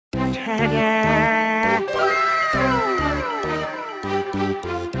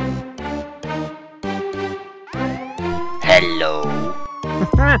Hello.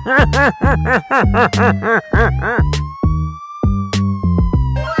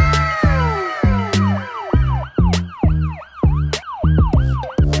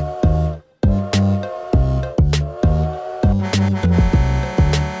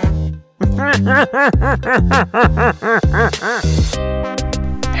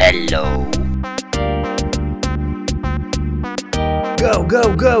 Hello. Go,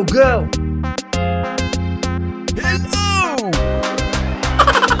 go, go, go! Hello!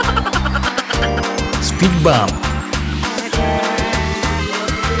 Speedbump.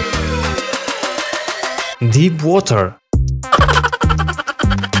 Deep water.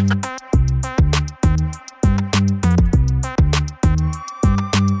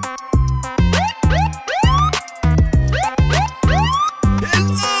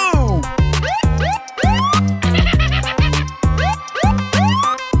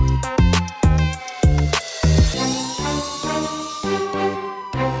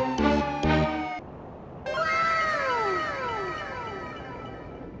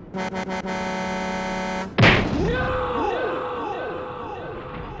 Hello!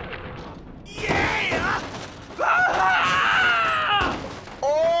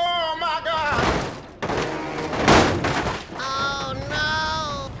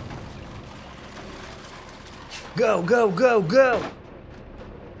 Go, go, go, go!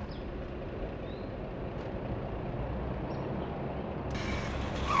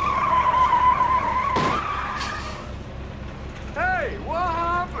 Hey, what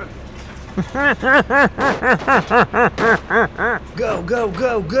happened? Go, go,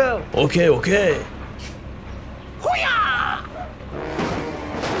 go, go! Okay, okay.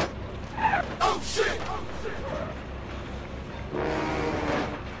 Oh shit!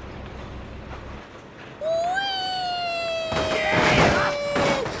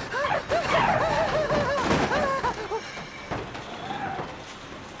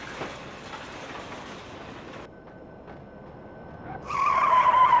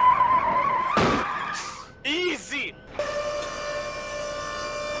 Easy!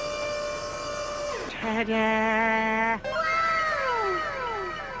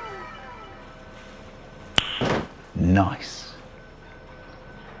 Nice.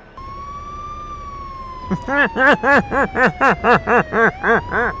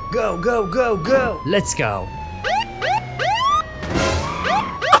 Go, go, go, go! Let's go.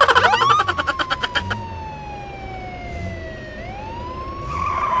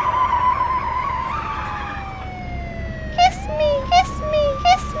 Kiss me, kiss me,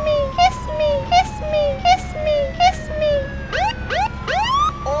 kiss me, kiss me, kiss me, kiss me, kiss me.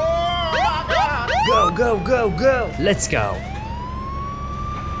 Go, go, go, go! Let's go.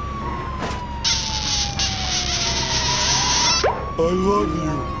 I love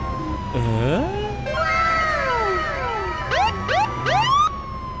you.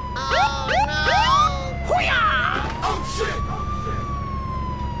 Oh shit!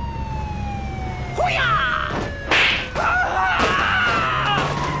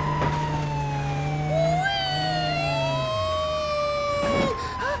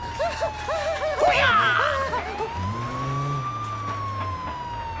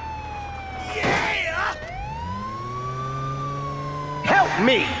 Yeah! Help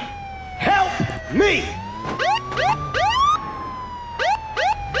me! Help me!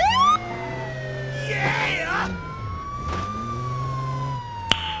 Yeah!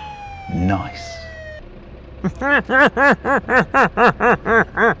 Nice.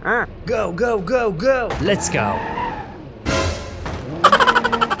 Go, go, go, go! Let's go.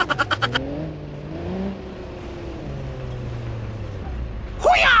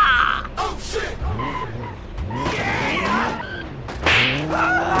 Oh shit!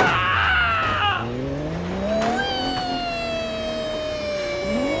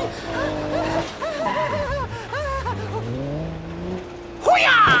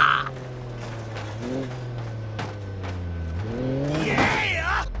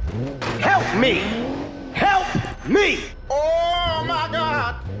 Yeah! Help me! Help me! Oh my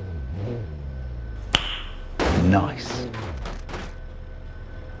god! Nice.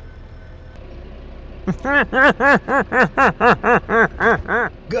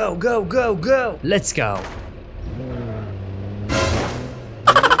 Go, go, go, go! Let's go.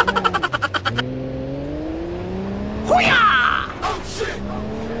 Oh shit!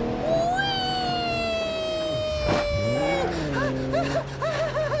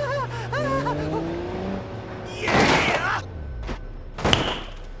 Yeah!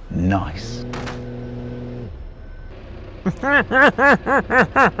 Nice.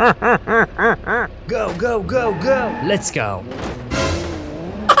 Go, go, go, go. Let's go.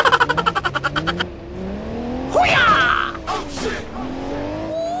 Oh shit!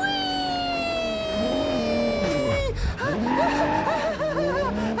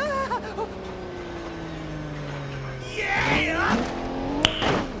 Yeah!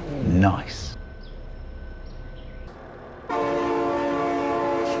 Nice.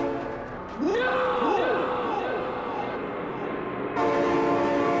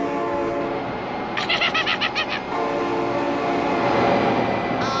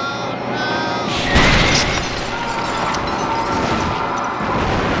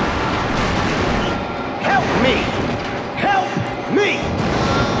 Help me! Help me!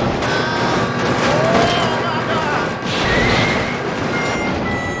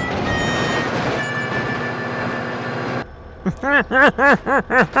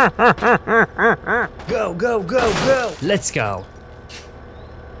 Go, go, go, go. Let's go.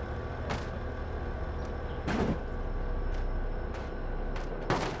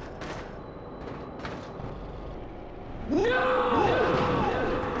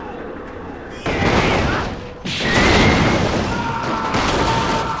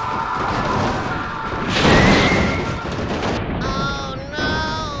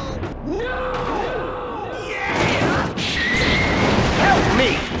 Help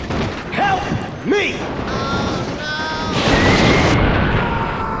me! Help me!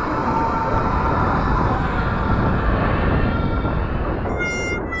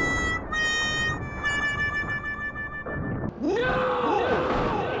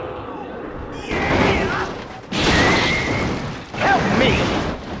 Help me!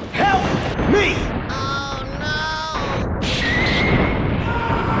 Help me!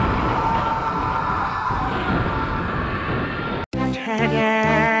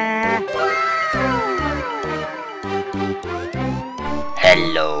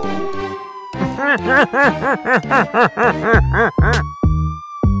 Hello.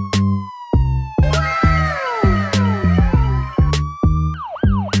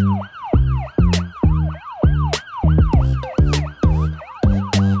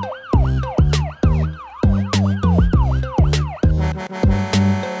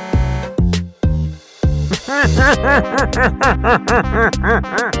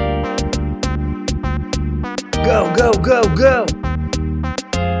 Go, go, go, go.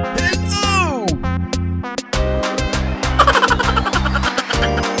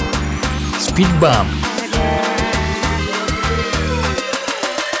 Speedbump.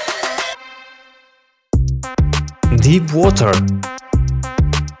 Deep water.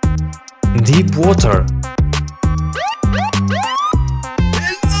 Deep water.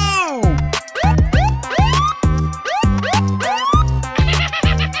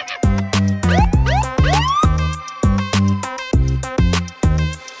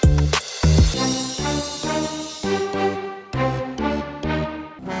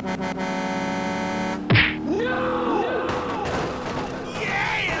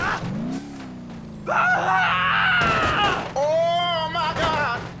 Oh my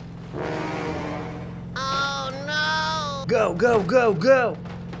God! Go, go, go, go.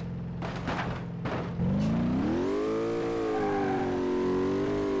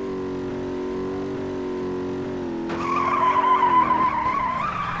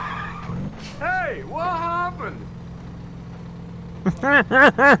 Hey, what happened?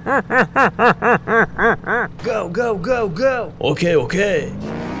 Go, go, go, go. Okay, okay.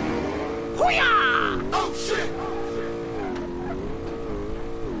 Oh shit!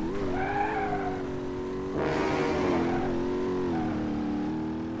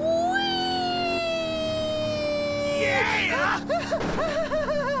 Yeah!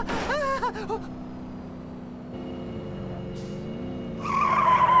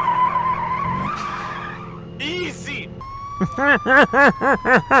 Easy!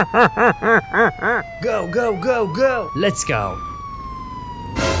 Go, go, go, go. Let's go.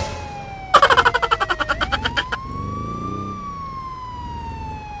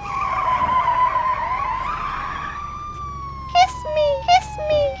 Kiss me, kiss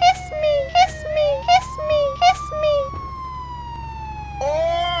me, kiss me, kiss me, kiss me, kiss me.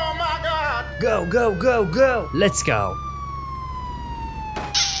 Oh my God! Go, go, go, go. Let's go.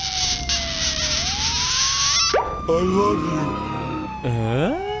 I love you.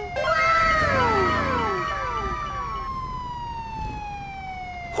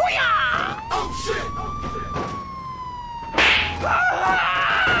 Oh shit!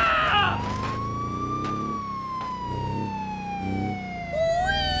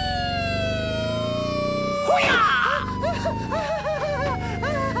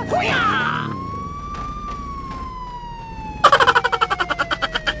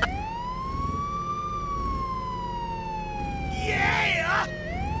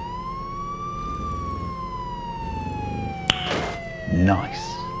 Nice.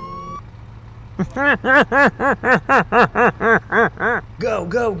 Go,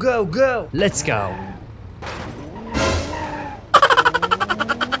 go, go, go. Let's go.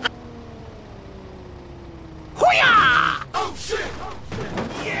 Oh shit!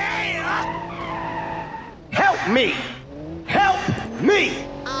 Yeah! Help me! Help me!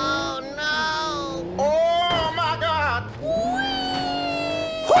 Oh no. Oh my god!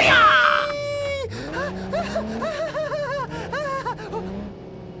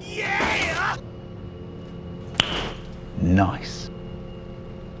 Yeah! Nice.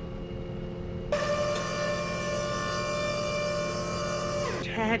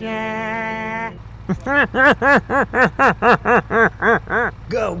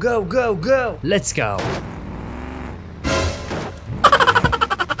 Go, go, go, go. Let's go.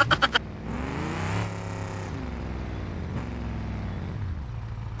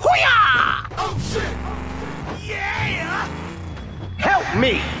 Oh shit! Yeah! Help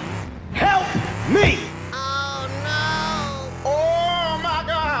me! Help me! Oh no. Oh my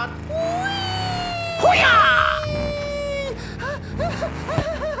god!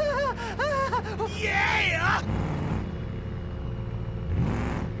 Yeah!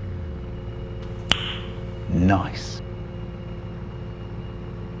 Nice.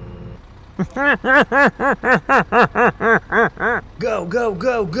 Go, go,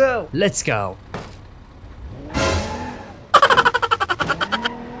 go, go. Let's go.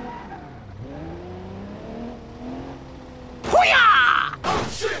 Oh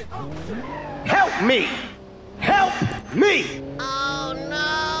shit! Help me! Help me! Oh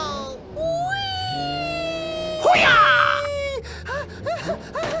no.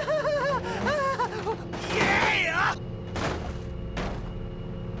 Yeah!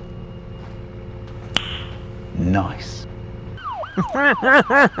 Nice.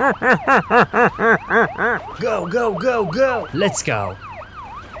 Go, go, go, go. Let's go.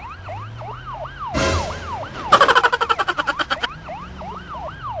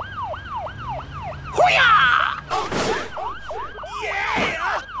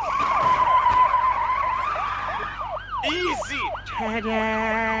 Yeah! Easy!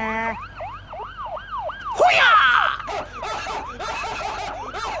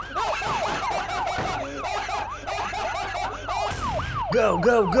 Go,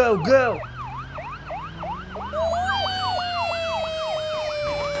 go, go, go.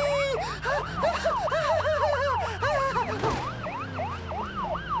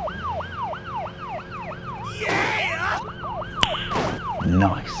 Yeah!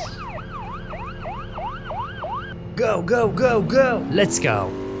 Nice. Go, go, go, go. Let's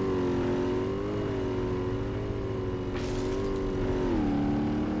go.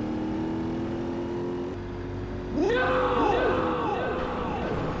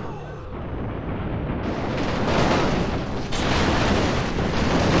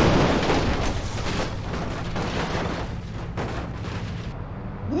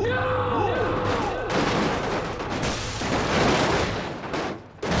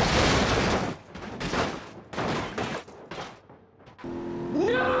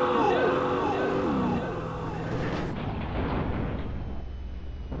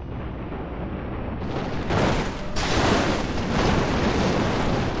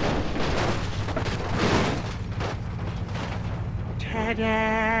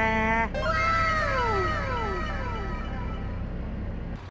 Ta-da!